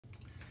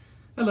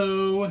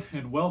Hello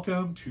and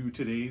welcome to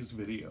today's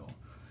video.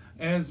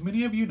 As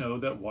many of you know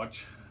that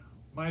watch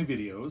my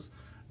videos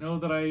know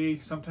that I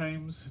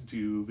sometimes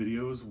do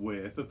videos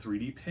with a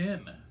 3D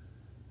pen.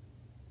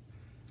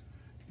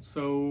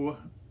 So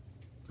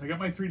I got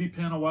my 3D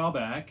pen a while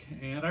back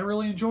and I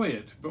really enjoy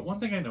it. But one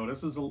thing I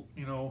notice is,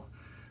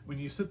 when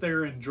you sit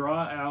there and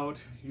draw out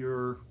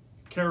your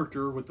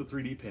character with the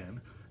 3D pen,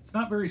 it's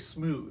not very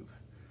smooth.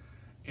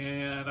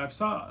 And I've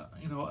saw,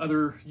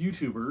 other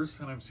YouTubers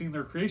and I've seen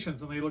their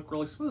creations and they look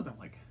really smooth. I'm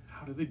like,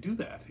 how do they do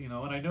that? And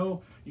I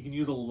know you can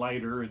use a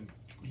lighter and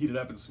heat it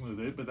up and smooth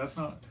it, but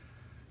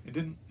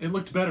it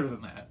looked better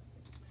than that.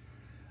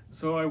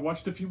 So I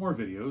watched a few more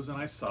videos and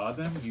I saw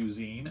them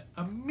using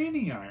a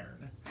mini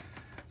iron.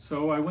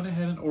 So I went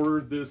ahead and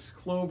ordered this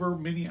Clover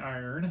mini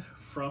iron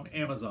from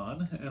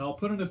Amazon, and I'll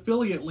put an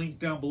affiliate link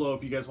down below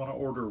if you guys want to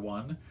order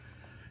one.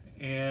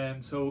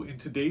 And so in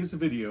today's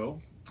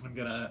video, I'm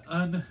gonna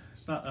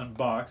it's not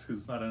unbox because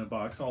it's not in a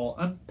box. I'll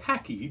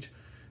unpackage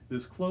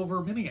this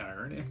Clover mini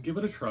iron and give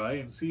it a try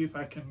and see if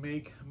I can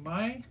make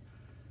my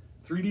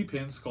 3D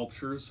pen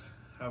sculptures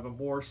have a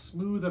more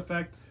smooth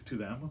effect to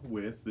them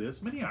with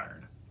this mini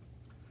iron.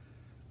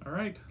 All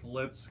right,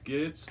 let's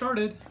get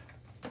started.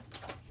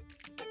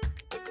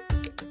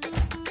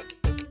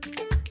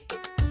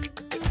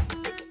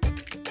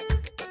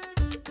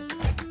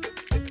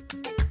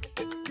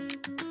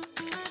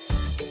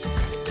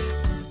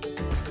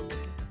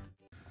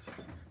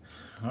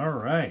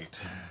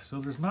 Alright, so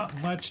there's not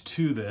much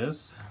to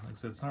this. Like I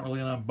said, it's not really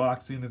an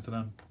unboxing, it's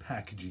an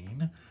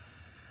unpackaging.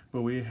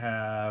 But we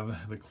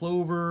have the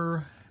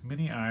Clover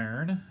mini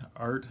iron,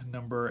 art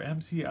number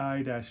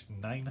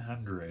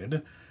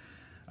MCI-900.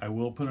 I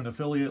will put an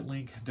affiliate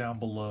link down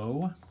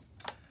below.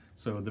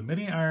 So the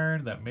mini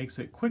iron that makes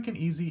it quick and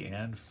easy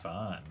and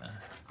fun.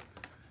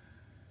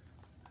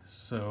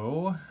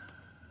 So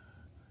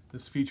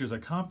this features a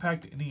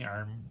compact mini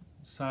iron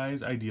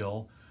size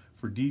ideal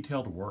for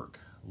detailed work.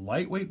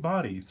 Lightweight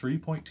body,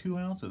 3.2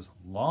 ounces.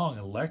 Long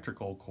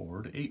electrical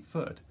cord, 8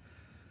 foot.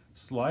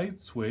 Slide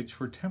switch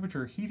for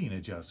temperature heating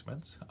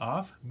adjustments.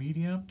 Off,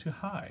 medium to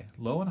high.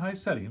 Low and high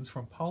settings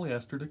from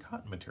polyester to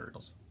cotton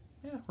materials.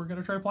 Yeah, we're going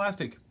to try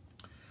plastic.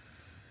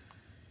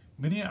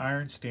 Mini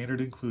iron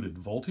standard included.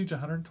 Voltage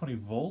 120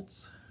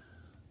 volts.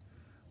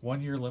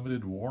 1 year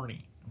limited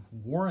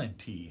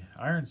warranty.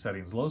 Iron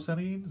settings. Low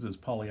settings is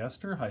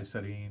polyester. High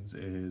settings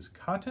is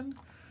cotton.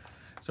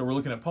 So we're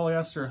looking at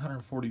polyester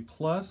 140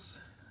 plus.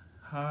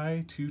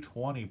 High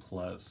 220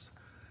 plus.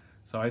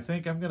 So I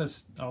think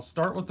I'll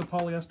start with the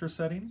polyester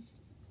setting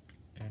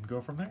and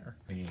go from there.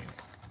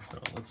 So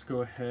let's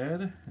go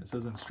ahead. It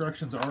says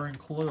instructions are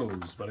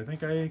enclosed, but I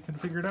think I can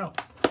figure it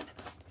out.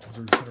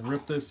 So we're just going to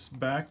rip this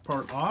back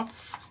part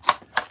off.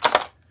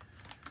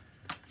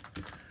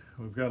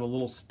 We've got a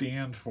little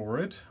stand for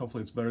it.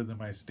 Hopefully it's better than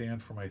my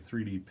stand for my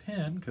 3D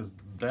pen, because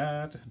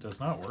that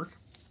does not work.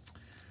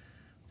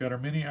 We've got our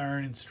mini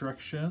iron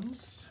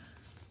instructions.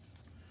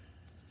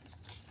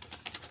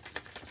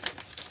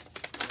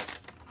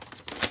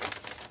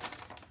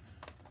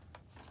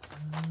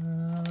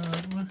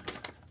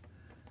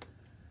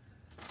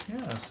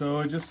 So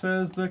it just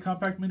says the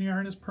compact mini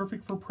iron is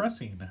perfect for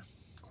pressing,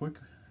 quick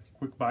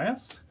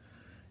bias,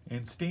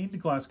 and stained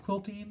glass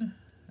quilting,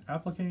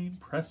 appliquing,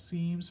 press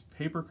seams,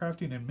 paper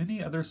crafting, and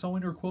many other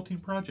sewing or quilting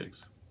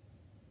projects.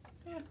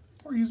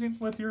 Or using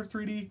with your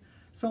 3D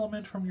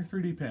filament from your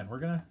 3D pen. We're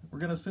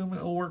gonna assume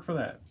it'll work for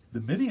that.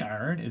 The mini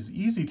iron is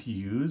easy to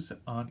use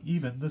on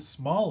even the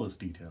smallest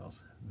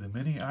details. The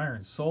mini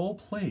iron sole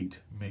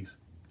plate makes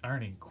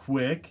ironing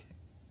quick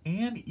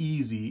and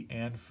easy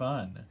and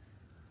fun.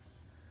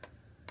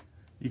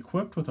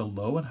 Equipped with a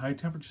low and high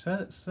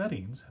temperature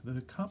settings,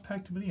 the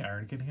compact mini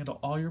iron can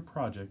handle all your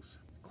projects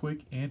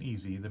quick and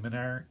easy.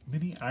 The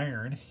mini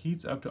iron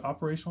heats up to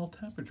operational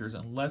temperatures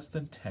in less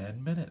than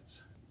 10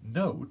 minutes.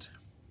 Note,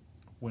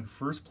 when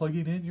first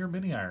plugging in your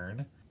mini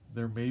iron,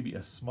 there may be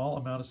a small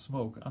amount of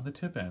smoke on the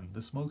tip end.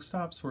 The smoke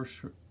stops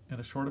in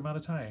a short amount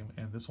of time,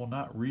 and this will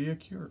not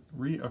reoccur.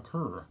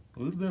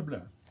 Blah, blah, blah.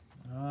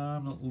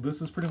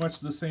 This is pretty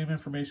much the same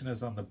information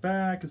as on the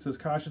back. It says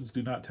cautions: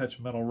 do not touch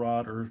metal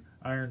rod or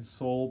iron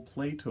sole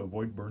plate to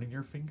avoid burning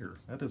your finger.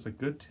 That is a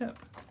good tip.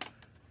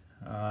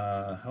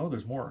 Oh,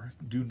 there's more.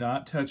 Do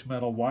not touch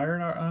metal wire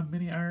on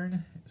mini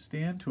iron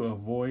stand to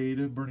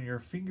avoid burning your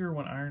finger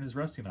when iron is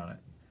resting on it.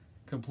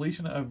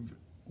 Completion of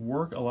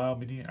work allow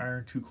mini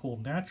iron to cool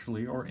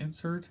naturally or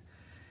insert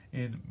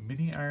in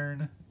mini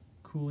iron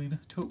cooling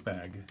tote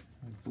bag.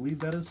 I believe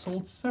that is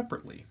sold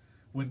separately.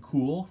 When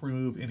cool,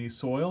 remove any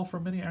soil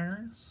from mini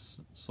iron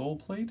sole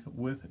plate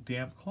with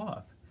damp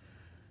cloth.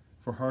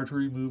 For hard to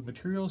remove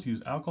materials, use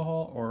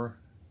alcohol or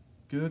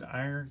good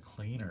iron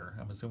cleaner.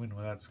 I'm assuming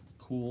that's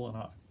cool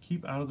enough.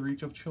 Keep out of the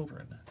reach of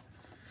children.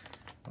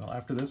 Well,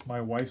 after this, my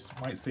wife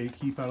might say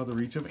keep out of the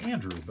reach of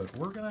Andrew, but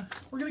we're gonna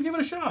give it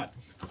a shot.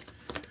 So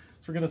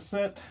we're gonna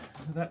set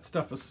that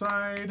stuff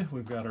aside.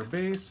 We've got our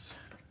base.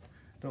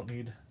 Don't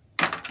need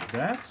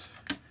that.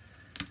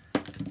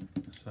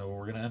 So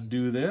we're gonna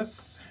undo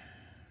this.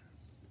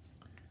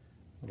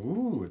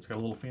 Ooh, it's got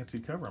a little fancy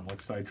cover. I'm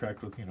like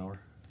sidetracked with, you know,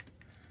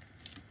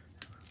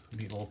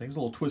 neat little things. A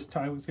little twist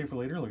tie we can save for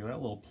later. Look at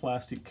that little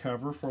plastic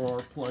cover for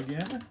our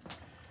plug-in.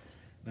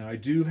 Now I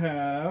do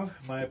have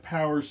my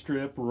power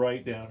strip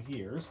right down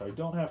here, so I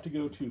don't have to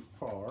go too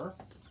far.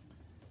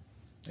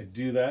 I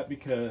do that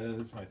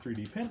because my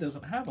 3D pen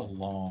doesn't have a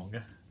long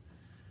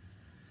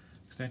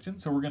extension,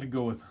 so we're going to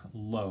go with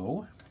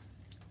low.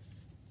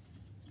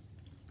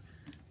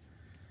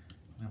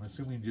 I'm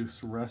assuming you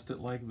just rest it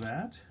like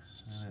that,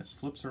 and it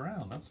flips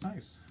around. That's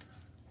nice.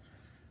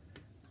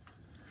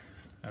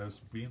 I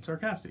was being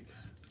sarcastic.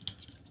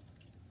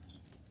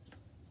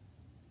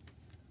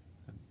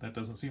 That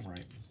doesn't seem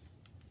right.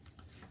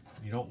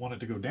 You don't want it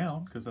to go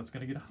down because that's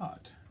going to get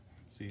hot.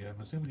 See, I'm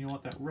assuming you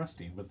want that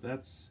resting, but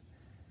that's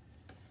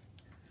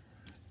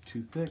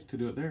too thick to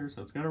do it there,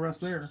 so it's got to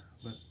rest there.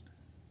 But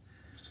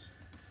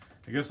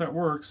I guess that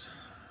works.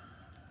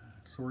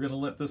 So we're going to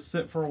let this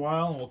sit for a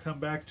while and we'll come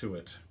back to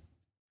it.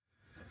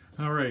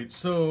 All right,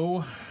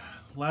 so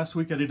last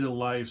week I did a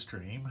live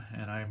stream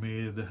and I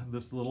made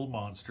this little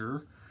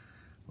monster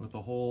with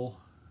the whole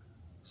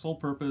sole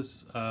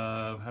purpose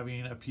of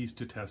having a piece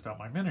to test out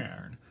my mini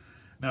iron.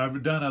 Now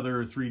I've done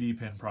other 3D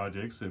pen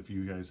projects. If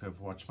you guys have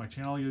watched my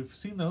channel, you've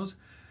seen those,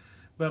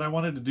 but I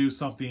wanted to do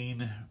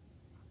something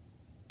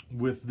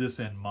with this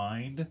in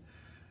mind,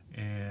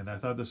 and I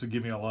thought this would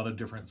give me a lot of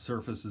different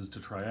surfaces to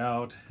try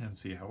out and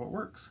see how it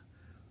works.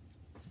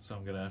 So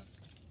I'm gonna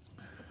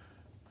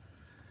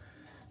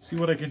see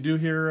what I can do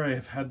here.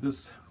 I've had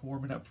this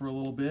warming up for a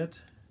little bit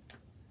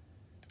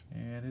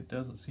and it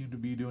doesn't seem to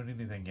be doing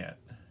anything yet.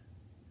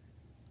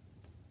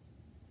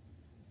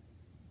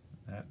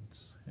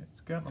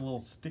 It's gotten a little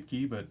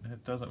sticky, but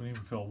it doesn't even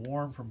feel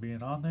warm from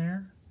being on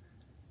there.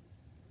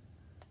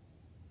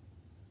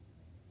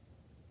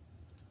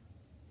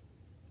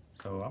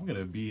 So I'm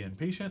gonna be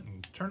impatient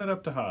and turn it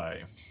up to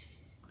high.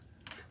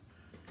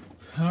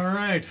 All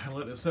right, I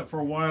let it sit for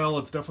a while.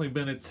 It's definitely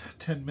been its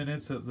 10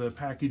 minutes that the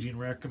packaging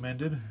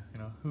recommended. You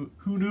know,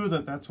 who knew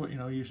that that's what, you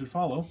know, you should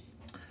follow.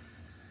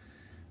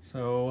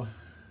 So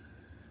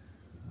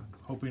I'm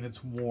hoping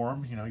it's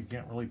warm. You know, you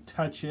can't really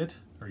touch it,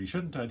 or you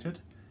shouldn't touch it.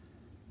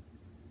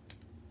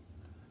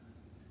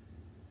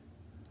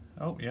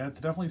 Oh yeah, it's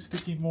definitely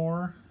sticking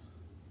more.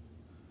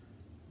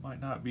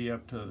 Might not be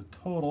up to the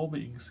total, but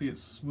you can see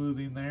it's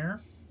smoothing there.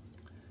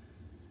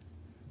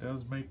 It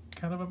does make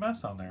kind of a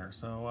mess on there,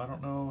 so I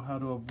don't know how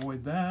to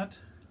avoid that.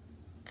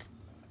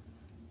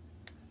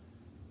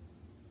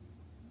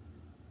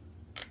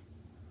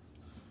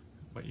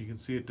 But you can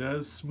see it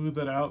does smooth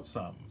it out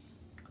some.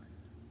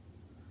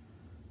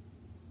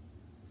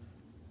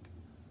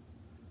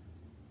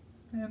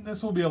 And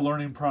this will be a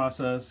learning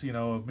process, you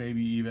know, of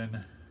maybe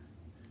even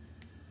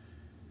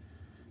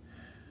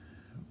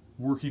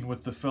working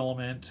with the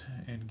filament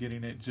and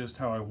getting it just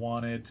how I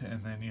want it,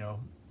 and then, you know,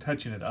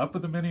 touching it up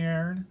with the mini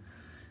iron.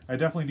 I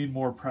definitely need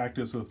more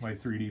practice with my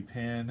 3D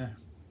pen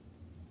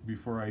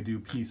before I do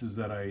pieces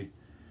that I,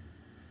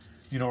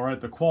 you know, are at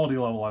the quality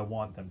level I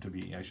want them to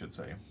be, I should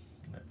say.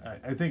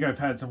 I think I've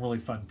had some really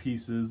fun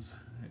pieces,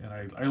 and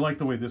I like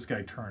the way this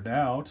guy turned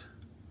out,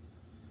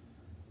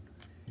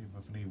 even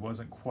if he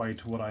wasn't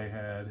quite what I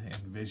had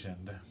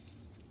envisioned.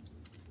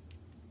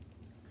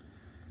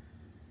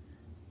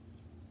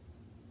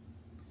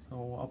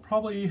 So I'll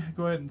probably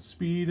go ahead and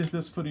speed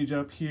this footage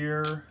up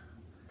here.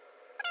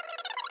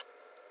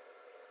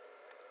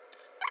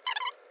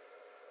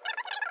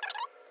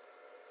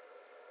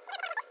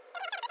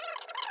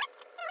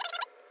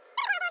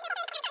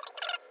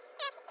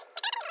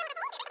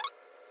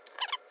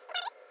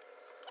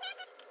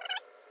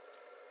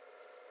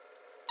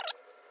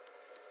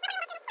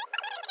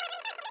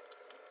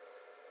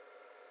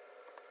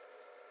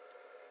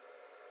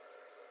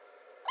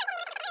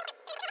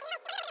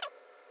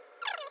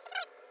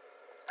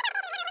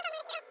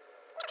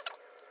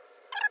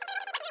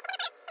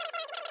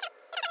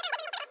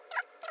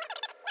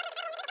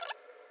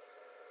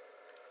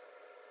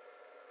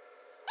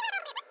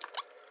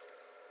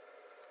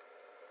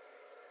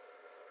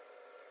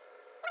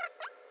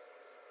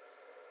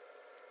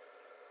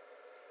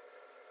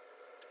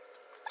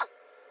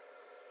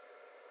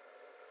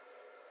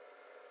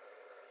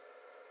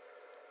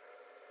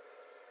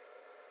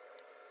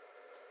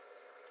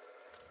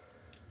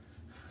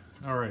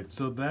 All right,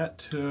 so that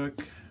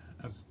took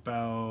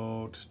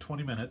about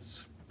 20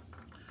 minutes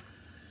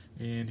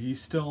and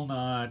he's still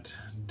not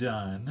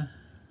done.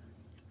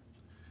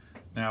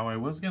 Now I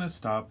was gonna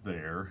stop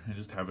there and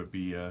just have it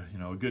be a, you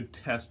know, a good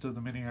test of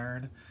the mini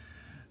iron,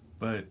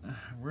 but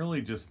I'm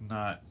really just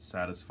not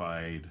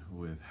satisfied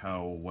with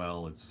how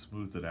well it's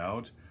smoothed it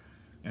out.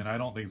 And I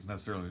don't think it's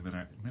necessarily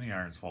mini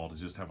iron's fault,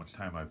 it's just how much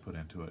time I put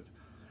into it.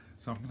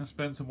 So I'm gonna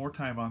spend some more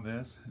time on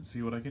this and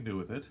see what I can do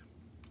with it.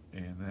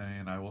 And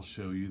then I will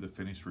show you the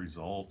finished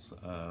results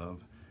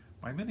of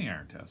my mini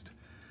iron test.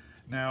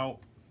 Now,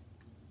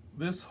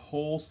 this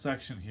whole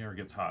section here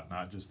gets hot,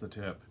 not just the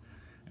tip.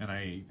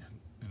 And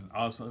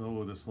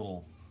also this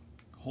little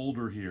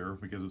holder here,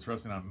 because it's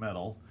resting on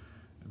metal,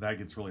 that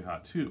gets really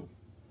hot too.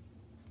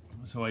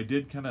 So I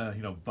did kind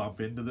of,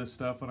 bump into this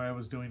stuff when I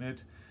was doing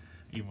it,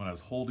 even when I was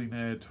holding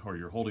it, or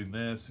you're holding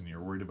this and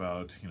you're worried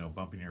about,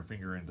 bumping your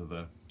finger into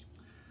the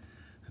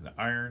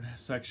iron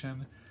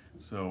section.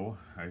 So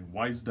I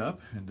wised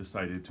up and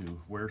decided to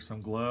wear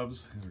some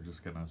gloves. These are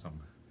just kind of some,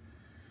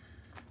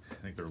 I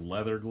think they're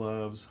leather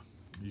gloves.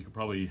 You could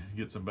probably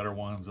get some better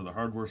ones at the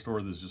hardware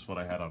store. This is just what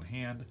I had on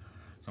hand.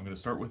 So I'm going to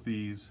start with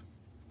these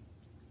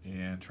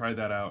and try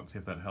that out and see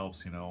if that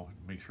helps.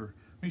 Make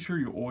sure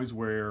you always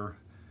wear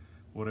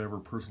whatever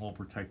personal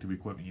protective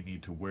equipment you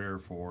need to wear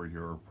for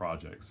your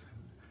projects.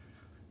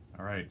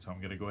 All right, so I'm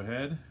going to go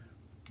ahead,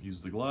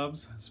 use the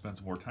gloves, spend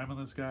some more time on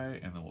this guy,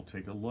 and then we'll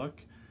take a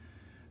look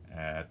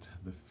at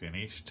the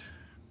finished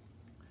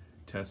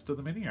test of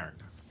the mini iron.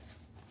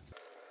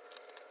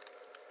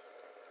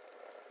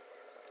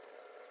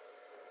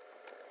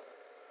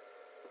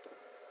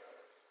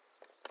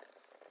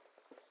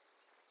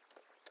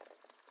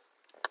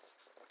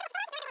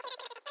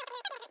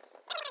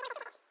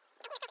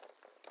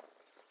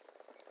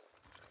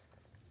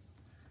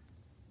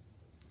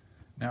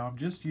 Now I'm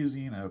just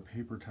using a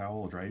paper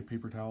towel, a dry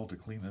paper towel, to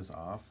clean this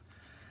off.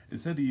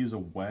 It said to use a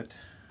wet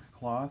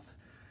cloth,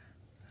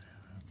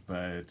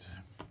 but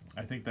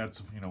I think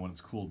that's, when it's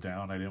cooled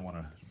down, I didn't want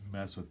to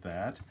mess with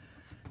that.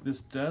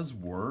 This does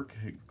work.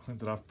 It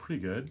cleans it off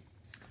pretty good,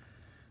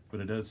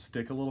 but it does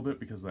stick a little bit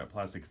because of that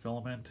plastic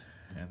filament.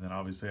 And then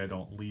obviously I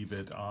don't leave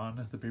it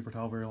on the paper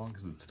towel very long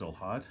because it's still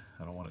hot.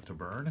 I don't want it to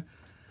burn.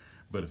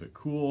 But if it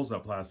cools,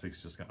 that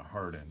plastic's just going to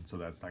harden, so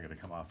that's not going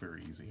to come off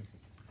very easy.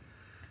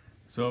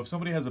 So if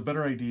somebody has a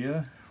better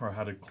idea for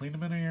how to clean a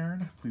mini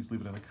iron, please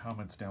leave it in the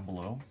comments down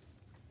below.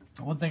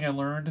 One thing I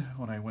learned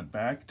when I went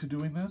back to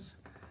doing this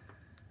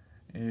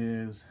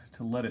is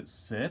to let it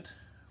sit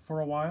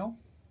for a while.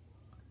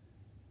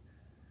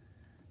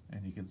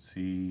 And you can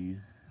see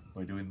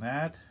by doing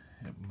that,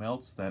 it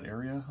melts that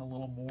area a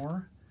little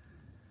more.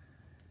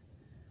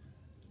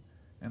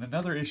 And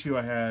another issue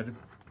I had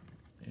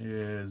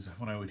is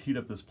when I would heat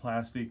up this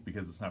plastic,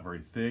 because it's not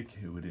very thick,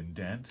 it would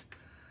indent.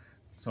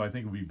 So I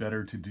think it would be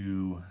better to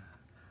do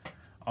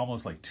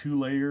almost like 2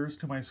 layers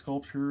to my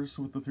sculptures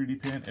with the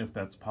 3D pen, if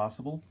that's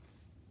possible.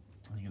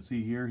 You can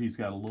see here he's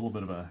got a little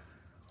bit of a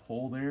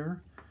hole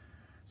there.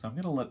 So I'm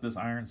going to let this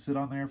iron sit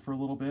on there for a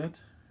little bit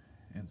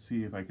and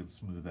see if I can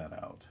smooth that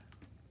out.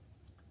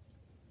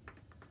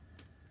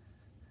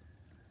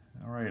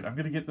 Alright, I'm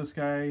going to get this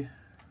guy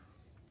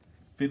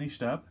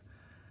finished up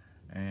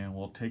and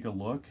we'll take a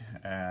look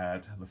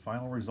at the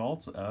final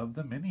results of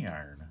the mini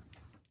iron.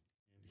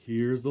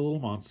 Here's the little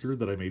monster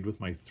that I made with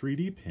my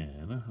 3D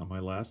pen on my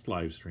last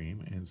live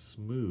stream and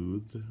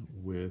smoothed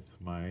with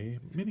my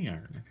mini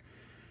iron.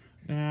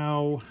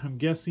 Now, I'm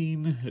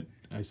guessing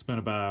I spent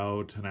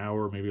about an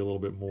hour, maybe a little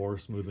bit more,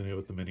 smoothing it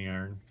with the mini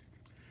iron.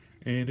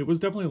 And it was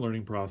definitely a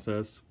learning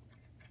process.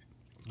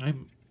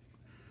 I'm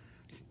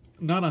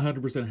not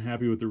 100%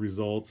 happy with the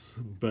results,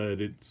 but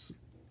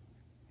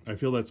I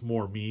feel that's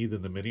more me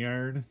than the mini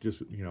iron.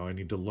 Just, I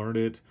need to learn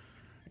it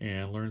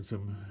and learn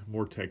some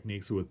more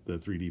techniques with the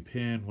 3D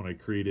pen when I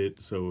create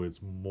it, so it's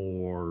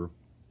more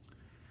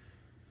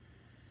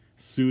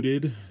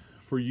suited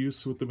for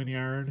use with the mini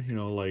iron.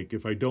 Like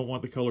if I don't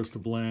want the colors to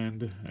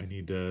blend, I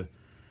need to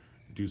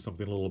do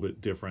something a little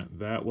bit different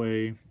that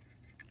way.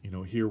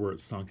 Here where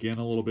it's sunk in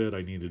a little bit,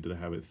 I needed to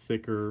have it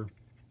thicker.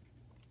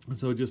 And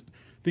so just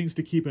things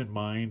to keep in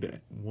mind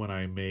when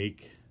I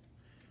make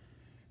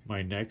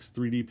my next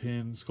 3D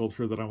pen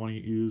sculpture that I want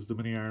to use the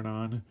mini iron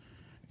on.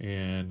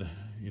 And,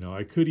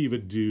 I could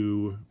even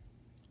do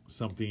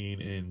something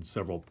in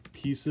several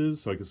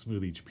pieces so I could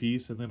smooth each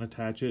piece and then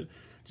attach it.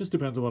 Just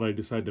depends on what I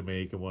decide to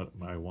make and what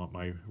I want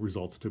my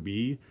results to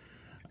be.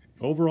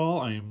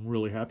 Overall, I am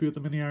really happy with the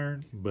mini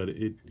iron, but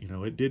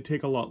it did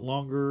take a lot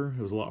longer.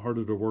 It was a lot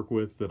harder to work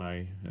with than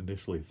I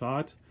initially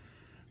thought,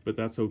 but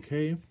that's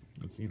okay.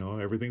 It's,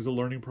 everything's a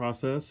learning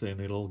process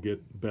and it'll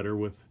get better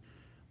with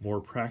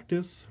more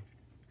practice.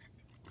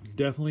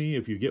 Definitely,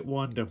 if you get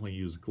one, definitely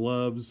use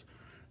gloves.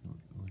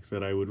 Like I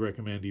said, I would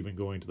recommend even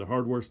going to the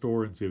hardware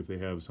store and see if they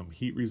have some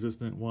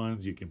heat-resistant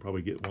ones. You can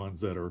probably get ones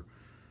that are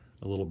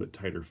a little bit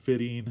tighter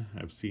fitting.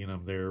 I've seen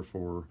them there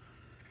for,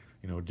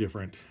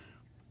 different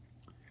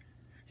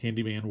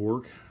handyman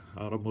work,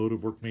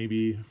 automotive work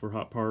maybe for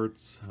hot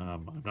parts.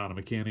 I'm not a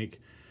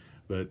mechanic,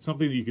 but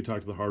something that you could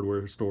talk to the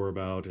hardware store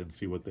about and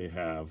see what they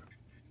have.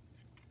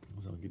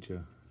 So I'll get you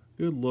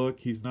a good look.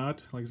 He's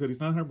not, like I said,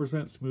 he's not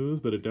 100%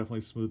 smooth, but it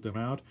definitely smoothed him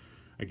out.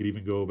 I could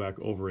even go back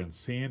over and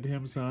sand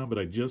him some, but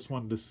I just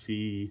wanted to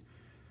see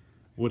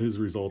what his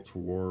results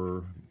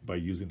were by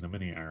using the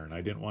mini iron. I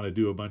didn't want to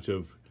do a bunch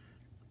of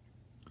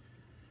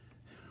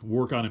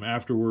work on him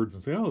afterwards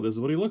and say, oh, this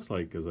is what he looks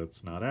like, because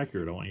that's not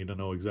accurate. I want you to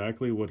know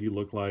exactly what he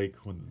looked like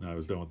when I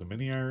was done with the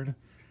mini iron.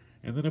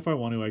 And then if I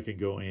want to, I can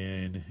go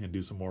in and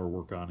do some more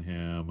work on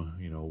him,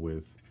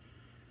 with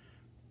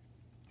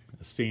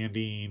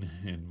sanding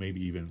and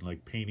maybe even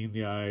like painting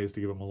the eyes to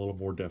give him a little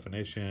more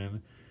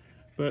definition.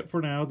 But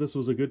for now, this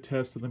was a good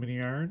test of the mini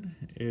iron.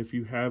 If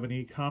you have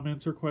any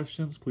comments or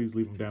questions, please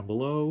leave them down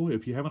below.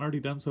 If you haven't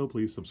already done so,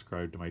 please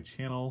subscribe to my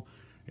channel.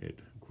 It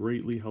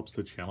greatly helps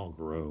the channel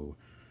grow.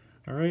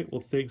 Alright,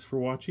 well thanks for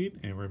watching,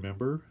 and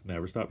remember,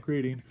 never stop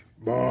creating.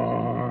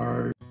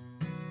 Bye!